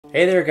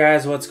Hey there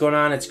guys, what's going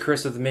on? It's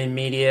Chris with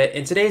Media.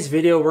 In today's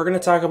video, we're going to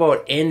talk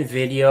about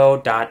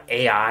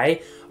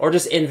InVideo.ai or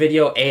just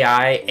InVideo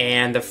AI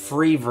and the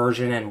free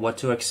version and what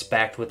to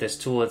expect with this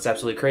tool. It's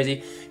absolutely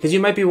crazy because you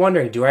might be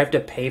wondering, do I have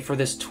to pay for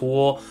this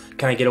tool?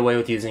 Can I get away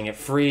with using it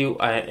free?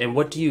 And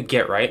what do you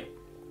get, right?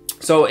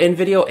 So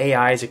InVideo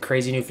AI is a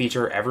crazy new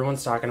feature.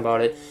 Everyone's talking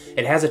about it.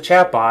 It has a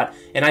chatbot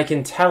and I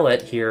can tell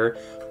it here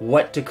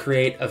what to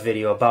create a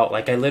video about.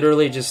 Like I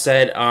literally just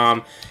said,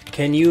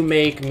 can you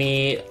make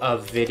me a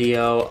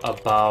video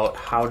about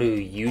how to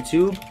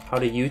YouTube?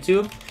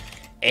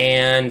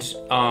 And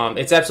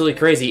it's absolutely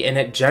crazy. And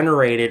it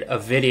generated a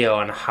video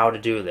on how to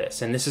do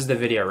this. And this is the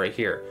video right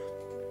here.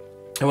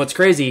 And what's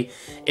crazy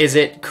is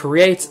it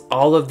creates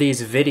all of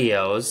these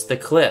videos, the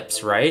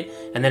clips, right?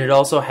 And then it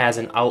also has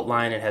an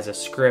outline, it has a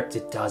script,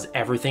 it does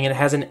everything. It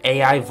has an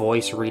AI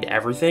voice read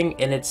everything,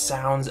 and it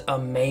sounds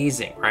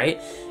amazing,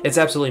 right? It's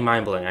absolutely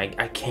mind-blowing.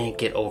 I can't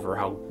get over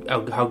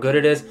how good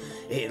it is.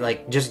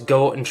 Like, just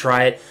go and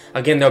try it.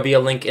 Again, there'll be a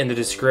link in the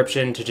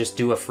description to just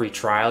do a free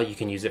trial. You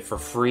can use it for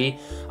free.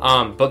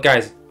 But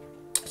guys,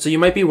 so you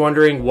might be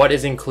wondering what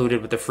is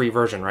included with the free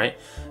version, right?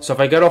 So if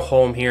I go to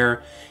home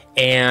here,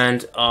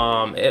 and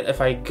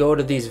if I go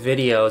to these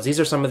videos, these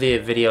are some of the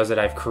videos that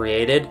I've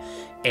created,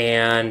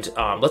 and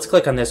let's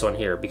click on this one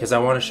here because I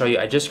want to show you.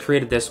 I just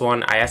created this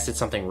one. I asked it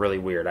something really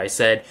weird. I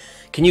said,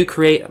 can you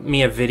create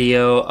me a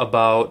video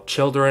about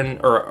children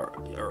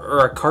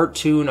or a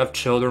cartoon of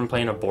children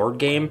playing a board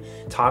game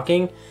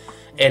talking?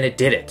 And it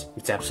did it.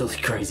 It's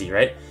absolutely crazy,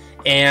 right?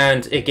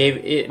 And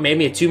it made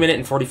me a 2-minute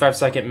and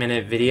 45-second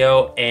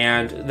video.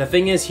 And the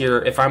thing is here,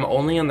 if I'm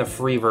only on the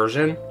free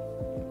version,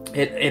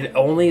 it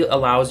only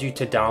allows you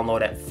to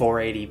download at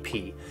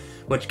 480p,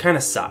 which kind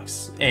of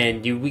sucks,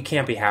 and we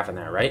can't be having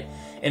that, right?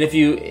 And if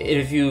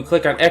you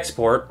click on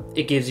export,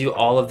 it gives you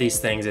all of these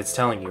things it's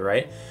telling you,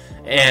 right?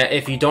 And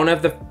if you don't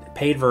have the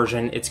paid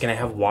version, it's going to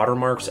have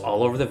watermarks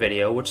all over the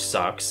video, which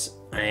sucks,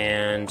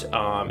 and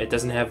it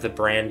doesn't have the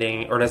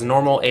branding, or it has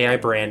normal AI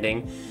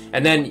branding.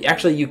 And then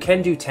actually you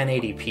can do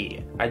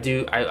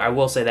 1080p. I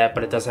will say that,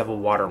 but it does have a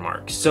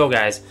watermark. So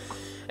guys,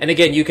 and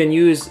again, you can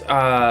use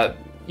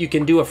you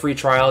can do a free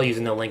trial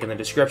using the link in the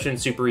description,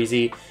 super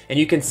easy, and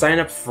you can sign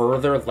up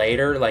further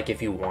later, like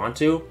if you want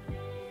to.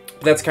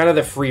 That's kind of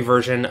the free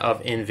version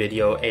of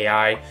InVideo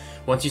AI.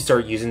 Once you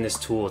start using this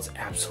tool, it's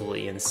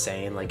absolutely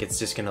insane. Like, it's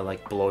just gonna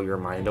like blow your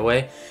mind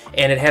away.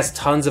 And it has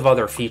tons of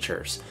other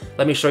features.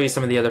 Let me show you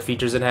some of the other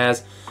features it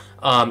has.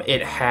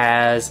 It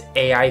has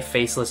AI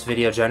faceless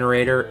video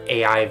generator,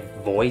 AI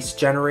voice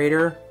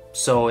generator.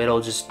 So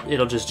it'll just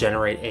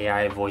generate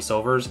AI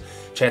voiceovers.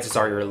 Chances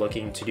are you're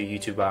looking to do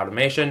YouTube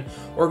automation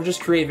or just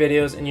create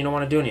videos and you don't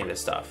want to do any of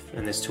this stuff.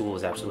 And this tool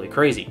is absolutely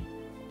crazy.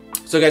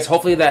 So guys,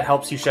 hopefully that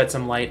helps you shed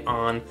some light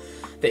on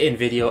the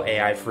InVideo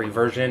AI free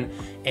version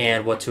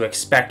and what to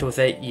expect with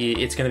it.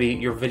 It's going to be,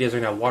 your videos are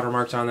going to have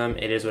watermarks on them.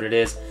 It is what it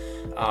is.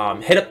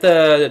 Hit up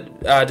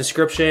the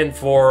description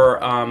for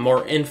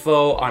more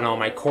info on all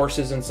my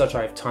courses and such.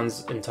 I have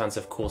tons and tons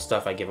of cool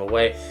stuff I give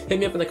away. Hit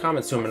me up in the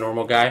comments too. I'm a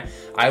normal guy.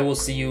 I will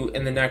see you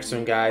in the next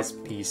one, guys.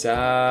 Peace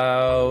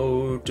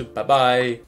out. Bye-bye.